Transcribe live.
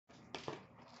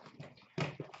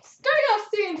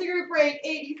into group break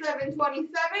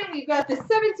 87-27. We've got the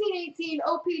 17-18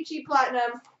 OPC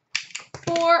Platinum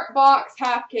 4-box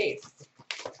half case.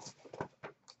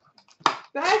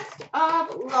 Best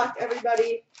of luck,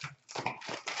 everybody.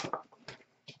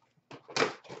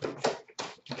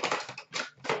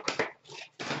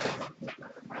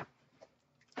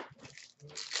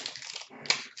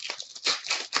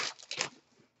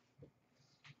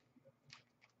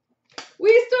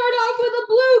 We start off with a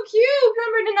blue cube,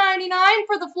 number /99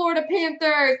 for the Florida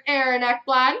Panthers, Aaron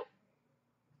Ekblad.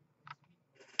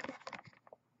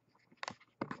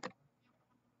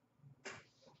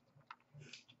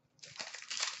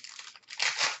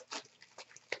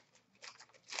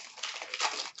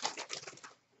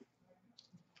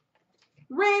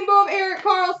 Rainbow of Erik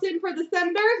Karlsson for the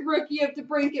Senators, rookie of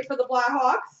DeBrincat for the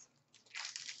Blackhawks.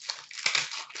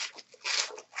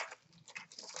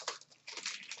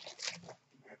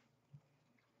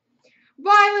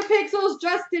 Violet Pixels,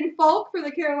 Justin Falk for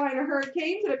the Carolina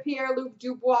Hurricanes, and a Pierre-Luc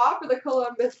Dubois for the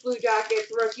Columbus Blue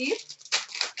Jackets rookie.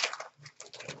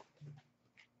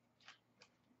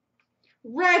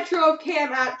 Retro of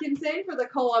Cam Atkinson for the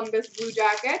Columbus Blue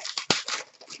Jackets.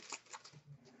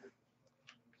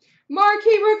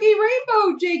 Marquee rookie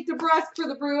rainbow, Jake DeBrusk for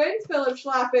the Bruins, Philip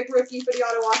Schlappick rookie for the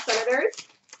Ottawa Senators.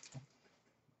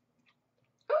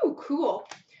 Oh, cool.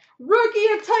 Rookie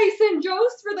of Tyson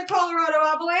Jost for the Colorado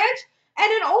Avalanche. And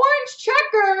an orange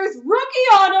checkers rookie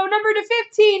auto number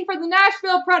 /15 for the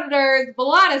Nashville Predators,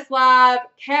 Vladislav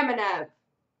Kamenev.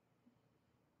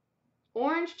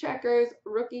 Orange checkers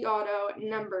rookie auto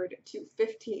numbered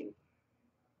 /15.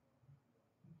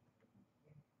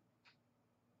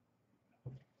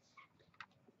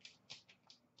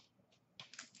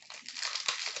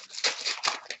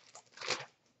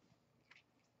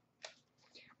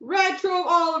 Retro of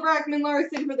Oliver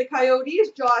Ekman-Larsson for the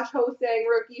Coyotes, Josh Hosang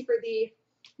rookie for the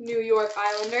New York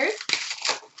Islanders.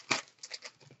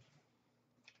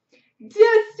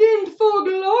 Destined for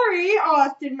Glory,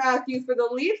 Austin Matthews for the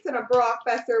Leafs, and a Brock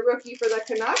Besser rookie for the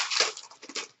Canucks.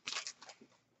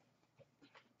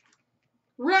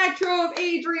 Retro of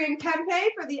Adrian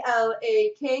Kempe for the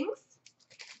LA Kings.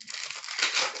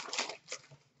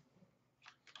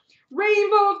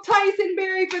 Rainbow of Tyson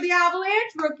Barrie for the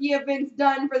Avalanche, rookie of Vince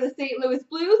Dunn for the St. Louis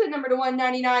Blues, and number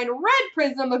 /199 red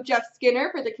prism of Jeff Skinner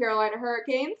for the Carolina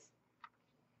Hurricanes.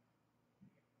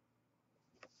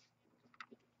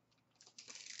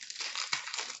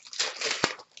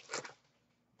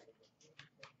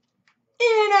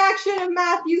 In action of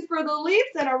Matthews for the Leafs,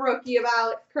 and a rookie of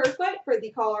Alex Kerfoot for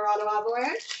the Colorado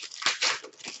Avalanche.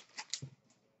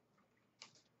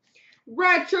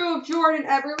 Retro of Jordan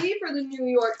Eberle for the New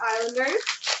York Islanders.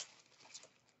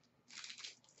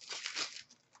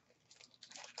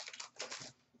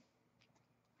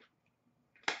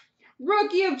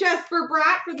 Rookie of Jesper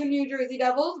Bratt for the New Jersey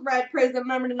Devils. Red prism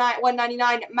number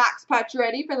 /199 Max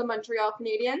Pacioretty for the Montreal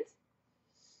Canadiens.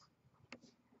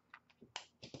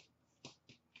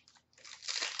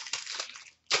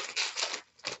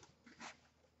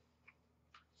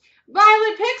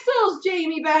 Violet Pixels,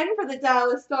 Jamie Benn for the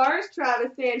Dallas Stars,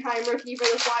 Travis Sanheim rookie for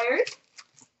the Flyers.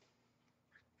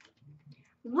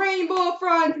 Rainbow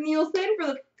Franz Nielsen for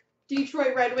the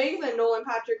Detroit Red Wings, and Nolan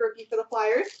Patrick rookie for the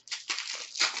Flyers.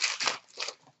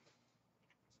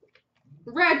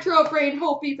 Retro Braden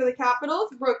Holtby for the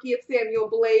Capitals, rookie of Samuel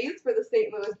Blaze for the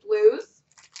St. Louis Blues.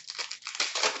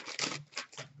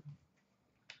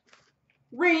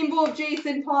 Rainbow of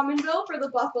Jason Pominville for the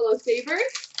Buffalo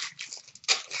Sabres.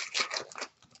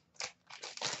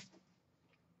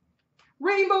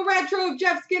 Rainbow Retro of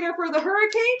Jeff Skinner for the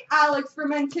Hurricanes, Alex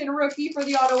Fermenton rookie for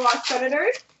the Ottawa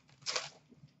Senators.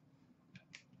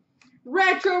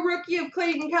 Retro rookie of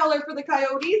Clayton Keller for the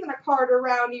Coyotes, and a Carter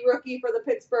Rowney rookie for the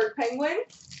Pittsburgh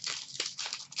Penguins.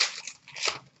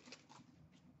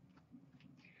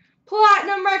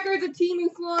 Platinum records of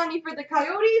Teemu Selanne for the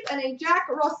Coyotes, and a Jack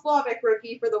Roslovic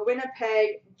rookie for the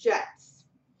Winnipeg Jets.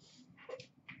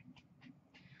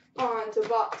 On to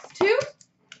box 2.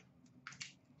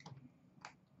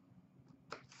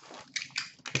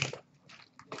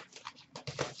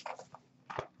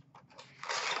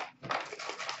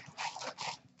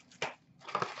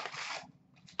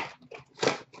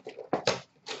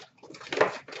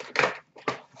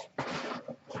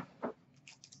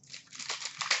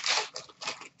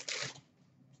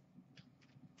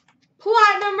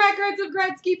 Platinum records of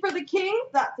Gretzky for the Kings.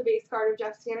 That's a base card of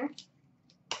Jeff Skinner.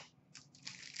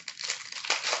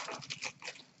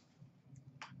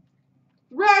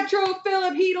 Retro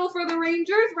Philip Hedl for the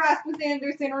Rangers. Rasmus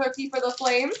Anderson rookie for the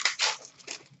Flames.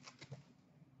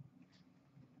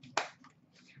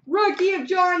 Rookie of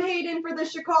John Hayden for the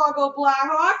Chicago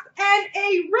Blackhawks. And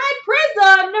a red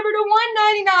prism, number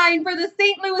 /199 for the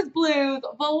St. Louis Blues,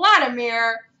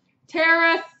 Vladimir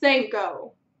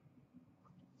Tarasenko.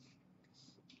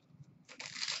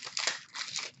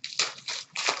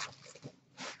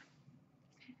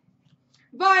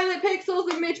 Violet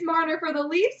Pixels of Mitch Marner for the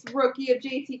Leafs. Rookie of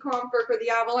JT Compher for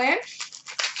the Avalanche.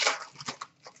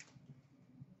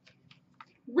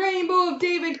 Rainbow of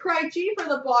David Krejci for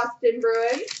the Boston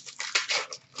Bruins.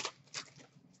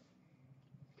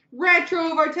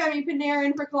 Retro of Artemi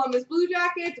Panarin for Columbus Blue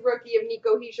Jackets. Rookie of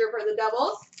Nico Hischier for the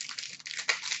Devils.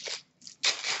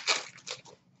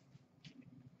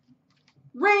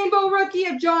 Rainbow rookie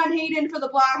of John Hayden for the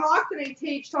Blackhawks and a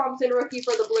Tage Thompson rookie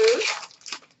for the Blues.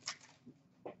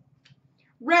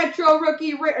 Retro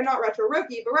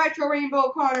rainbow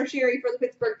of Connor Sherry for the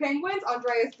Pittsburgh Penguins.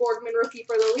 Andreas Borgman rookie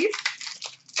for the Leafs.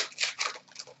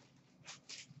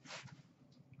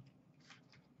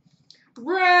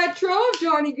 Retro of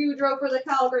Johnny Gaudreau for the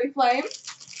Calgary Flames.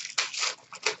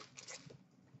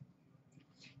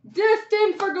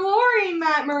 Distant for glory,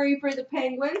 Matt Murray for the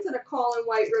Penguins and a Colin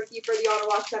White rookie for the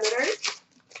Ottawa Senators.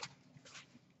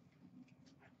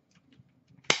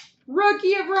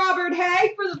 Rookie of Robert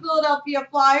Hagg for the Philadelphia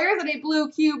Flyers and a blue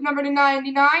cube number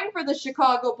 /99 for the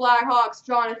Chicago Blackhawks,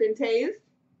 Jonathan Toews.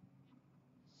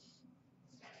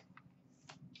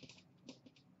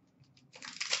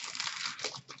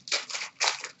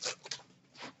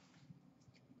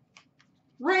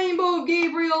 Rainbow of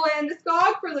Gabriel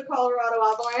Landeskog for the Colorado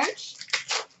Avalanche.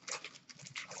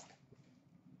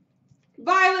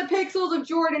 Violet Pixels of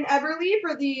Jordan Eberle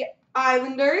for the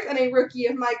Islanders and a rookie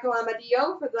of Michael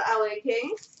Amadio for the LA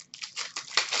Kings.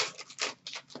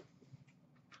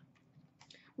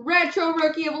 Retro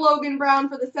rookie of Logan Brown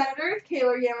for the Senators.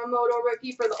 Kailer Yamamoto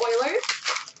rookie for the Oilers.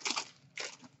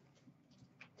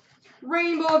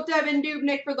 Rainbow of Devin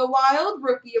Dubnyk for the Wild.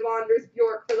 Rookie of Anders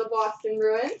Bjork for the Boston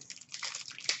Bruins.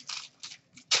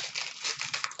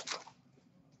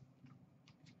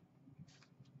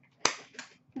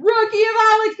 Rookie of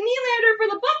Alex Nylander for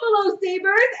the Buffalo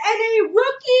Sabres and a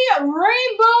rookie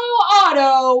rainbow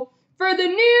auto for the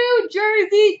New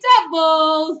Jersey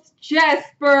Devils,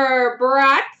 Jesper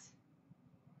Bratt.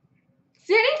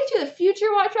 See, I didn't get you the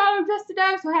Future Watch auto just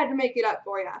today, so I had to make it up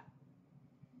for you.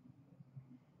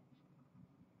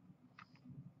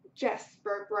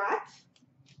 Jesper Bratt.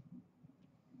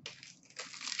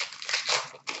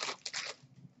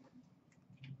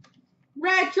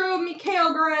 Retro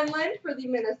Mikael Granlund for the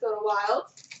Minnesota Wild.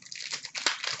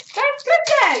 That's good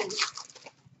then.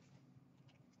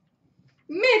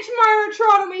 Mitch Marner,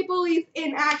 Toronto Maple Leafs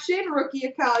in action. Rookie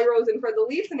of Calle Rosen for the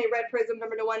Leafs and a red prism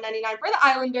number /199 for the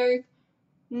Islanders,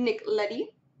 Nick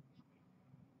Leddy.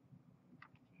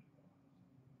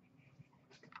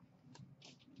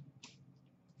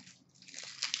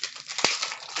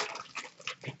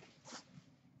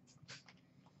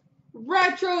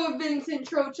 Retro of Vincent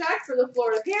Trocheck for the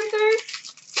Florida Panthers.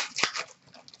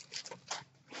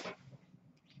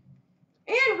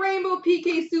 And Rainbow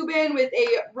PK Subban with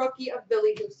a rookie of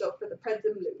Billy Husso for the Preds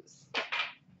and Blues.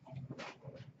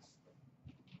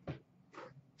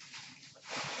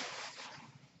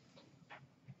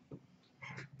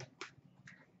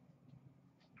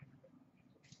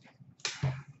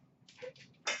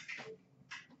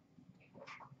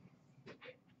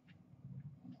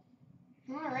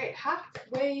 All right,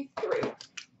 halfway through.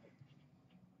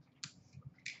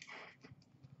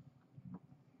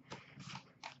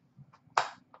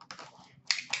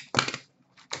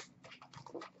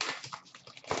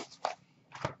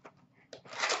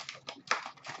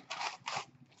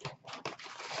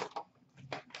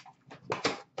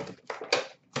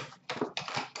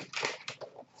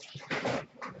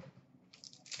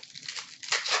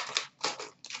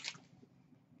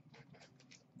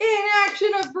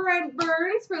 Of Brent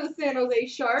Burns for the San Jose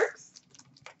Sharks.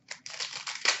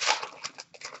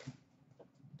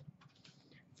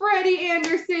 Freddie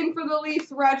Anderson for the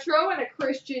Leafs Retro and a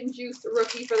Christian Juice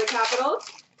rookie for the Capitals.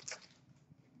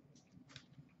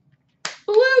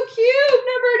 Blue cube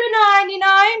number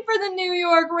 /99 for the New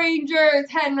York Rangers,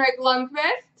 Henrik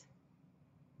Lundqvist.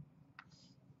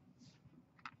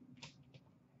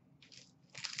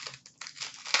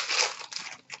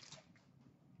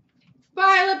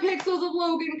 Violet Pixels of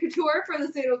Logan Couture for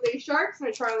the San Jose Sharks and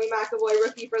a Charlie McAvoy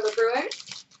rookie for the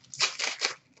Bruins.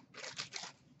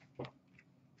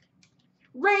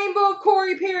 Rainbow of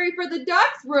Corey Perry for the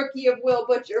Ducks, rookie of Will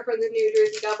Butcher for the New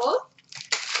Jersey Devils.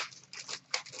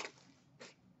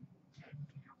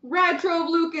 Retro of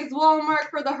Lucas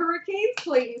Wallmark for the Hurricanes,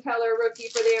 Clayton Keller rookie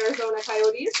for the Arizona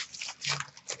Coyotes.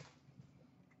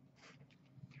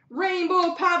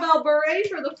 Rainbow Pavel Bure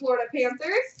for the Florida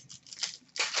Panthers.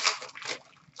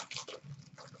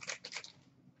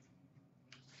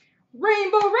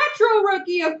 Rainbow Retro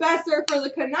rookie of Besser for the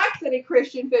Canucks and a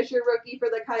Christian Fisher rookie for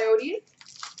the Coyotes.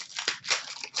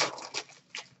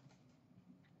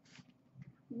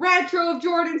 Retro of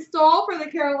Jordan Staal for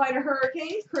the Carolina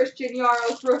Hurricanes. Christian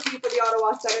Jaros rookie for the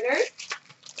Ottawa Senators.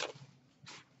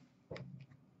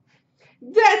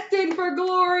 Destined for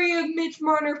Glory of Mitch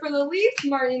Marner for the Leafs.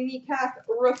 Martin Necas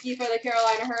rookie for the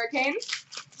Carolina Hurricanes.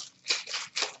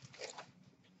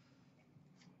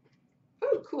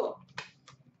 Ooh, cool.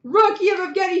 Rookie of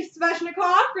Evgeny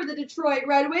Svechnikov for the Detroit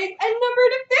Red Wings. And number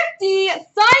 250,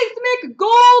 Seismic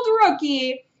Gold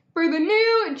rookie for the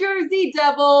New Jersey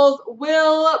Devils,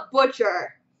 Will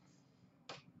Butcher.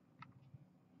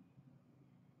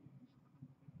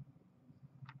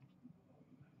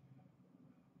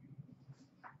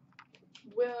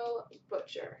 Will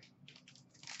Butcher.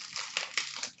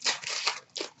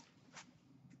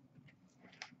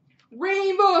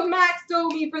 Rainbow of Max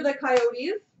Domi for the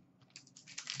Coyotes.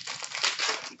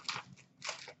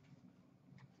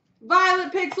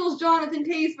 Violet Pixels, Jonathan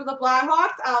Toews for the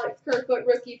Blackhawks. Alex Kerfoot,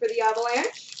 rookie for the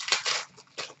Avalanche.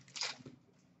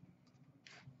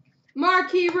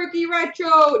 Marquee rookie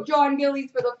retro, John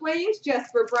Gillies for the Flames.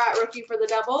 Jesper Bratt, rookie for the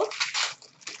Devils.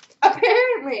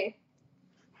 Apparently.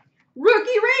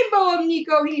 Rookie rainbow of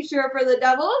Nico Hischier for the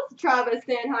Devils. Travis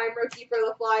Sanheim, rookie for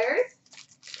the Flyers.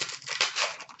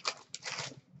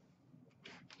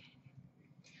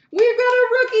 We've got a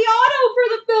rookie auto for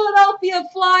the Philadelphia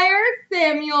Flyers,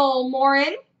 Samuel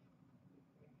Morin.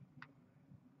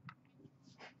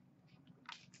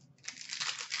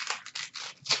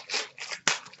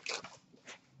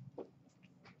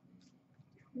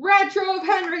 Retro of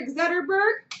Henrik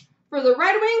Zetterberg for the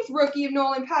Red Wings, rookie of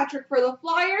Nolan Patrick for the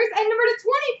Flyers, and number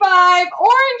 25,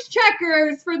 orange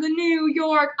checkers for the New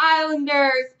York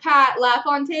Islanders, Pat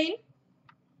LaFontaine.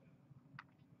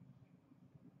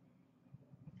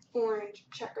 Orange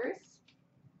checkers.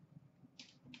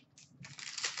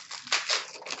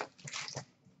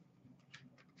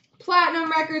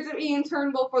 Platinum records of Ian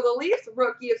Turnbull for the Leafs,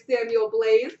 rookie of Samuel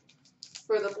Blaze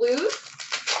for the Blues.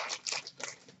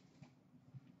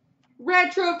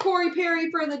 Retro of Corey Perry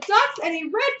for the Ducks, and a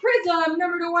red prism,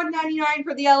 number 199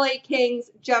 for the LA Kings,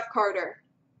 Jeff Carter.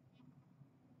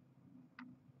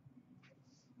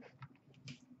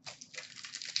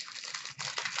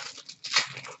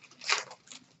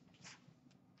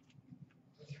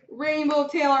 Rainbow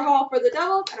of Taylor Hall for the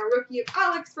Devils, and a rookie of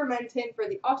Alex Fermenton for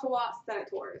the Ottawa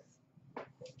Senators.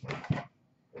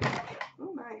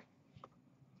 Oh my.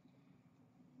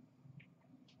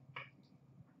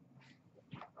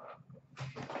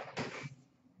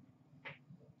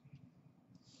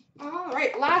 All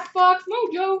right, last box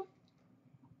mojo.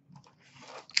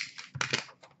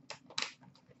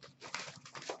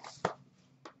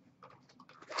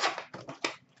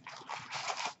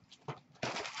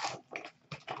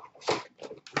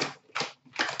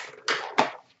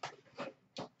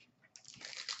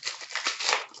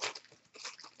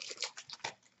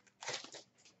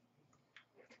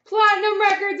 Platinum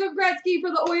records of Gretzky for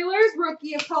the Oilers,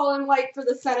 rookie of Colin White for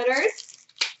the Senators.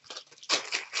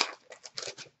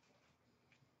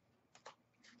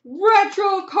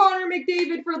 Retro of Connor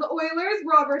McDavid for the Oilers,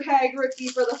 Robert Hagg, rookie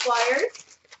for the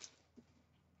Flyers.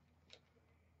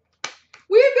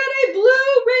 We've got a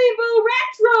blue rainbow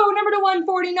retro, number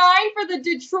 149 for the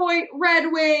Detroit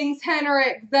Red Wings,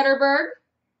 Henrik Zetterberg.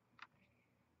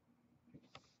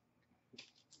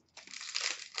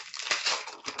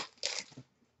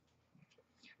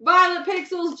 Violet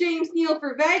Pixels, James Neal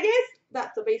for Vegas.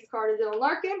 That's a base card of Dylan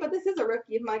Larkin, but this is a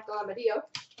rookie of Michael Amadio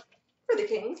for the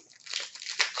Kings.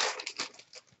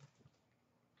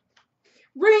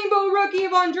 Rainbow rookie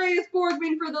of Andreas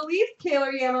Borgman for the Leafs.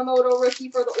 Taylor Yamamoto,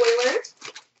 rookie for the Oilers.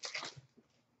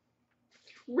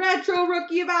 Retro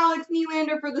rookie of Alex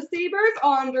Nylander for the Sabres.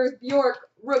 Anders Bjork,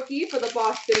 rookie for the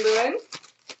Boston Bruins.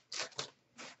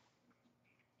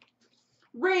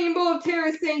 Rainbow of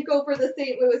Tarasenko for the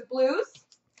St. Louis Blues.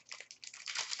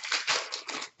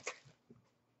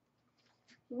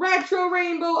 Retro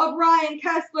rainbow of Ryan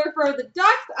Kessler for the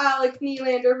Ducks. Alex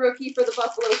Nylander, rookie for the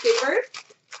Buffalo Sabres.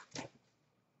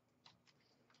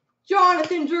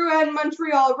 Jonathan Drouin,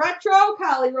 Montreal retro.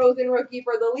 Callie Rosen, rookie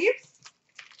for the Leafs.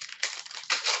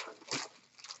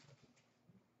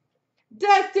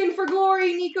 Destined for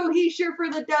Glory, Nico Hischier for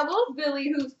the Devils.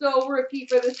 Billy Husso, rookie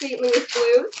for the St. Louis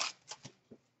Blues.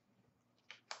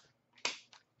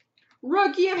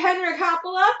 Rookie of Henrik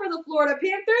Haapala for the Florida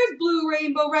Panthers. Blue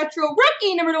Rainbow Retro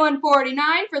rookie, number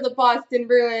 149 for the Boston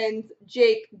Bruins,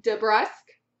 Jake DeBrusk.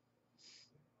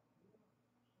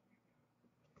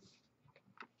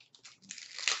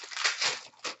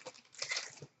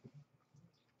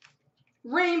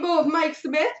 Rainbow of Mike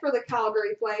Smith for the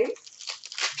Calgary Flames.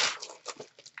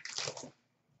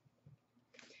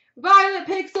 Violet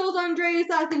Pixels, Andreas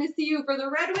Athanasiou for the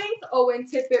Red Wings. Owen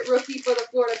Tippett, rookie for the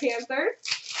Florida Panthers.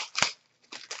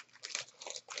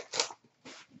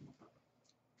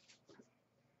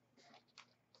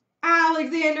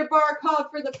 Alexander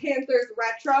Barkov for the Panthers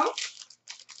Retro.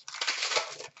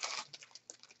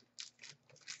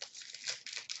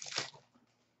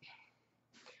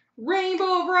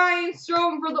 Rainbow of Ryan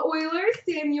Strome for the Oilers.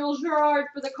 Samuel Girard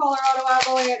for the Colorado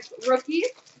Avalanche rookie.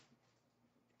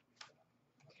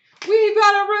 We've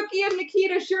got a rookie of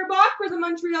Nikita Sherbak for the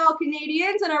Montreal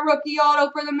Canadiens and a rookie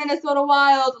auto for the Minnesota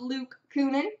Wild, Luke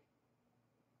Kunin.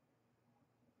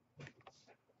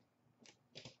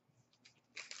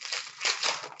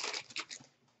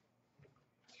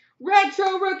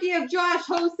 Retro rookie of Josh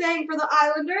Hosang for the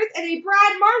Islanders and a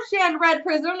Brad Marchand red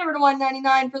prism, number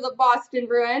 199 for the Boston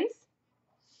Bruins.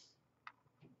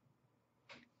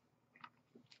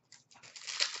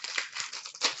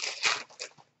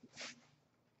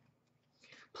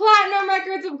 Platinum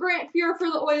records of Grant Fuhr for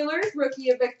the Oilers, rookie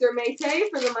of Victor Mete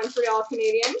for the Montreal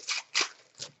Canadiens.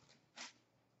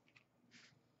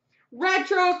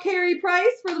 Retro Carey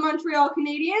Price for the Montreal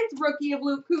Canadiens, rookie of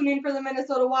Luke Kunin for the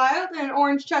Minnesota Wild, and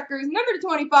orange checkers number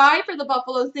 25 for the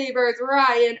Buffalo Sabres,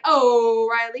 Ryan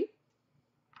O'Reilly.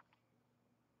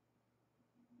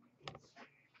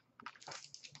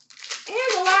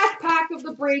 And the last pack of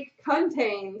the break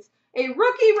contains a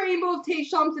rookie rainbow of Tage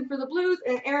Thompson for the Blues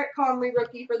and Eric Comrie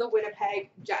rookie for the Winnipeg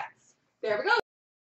Jets. There we go.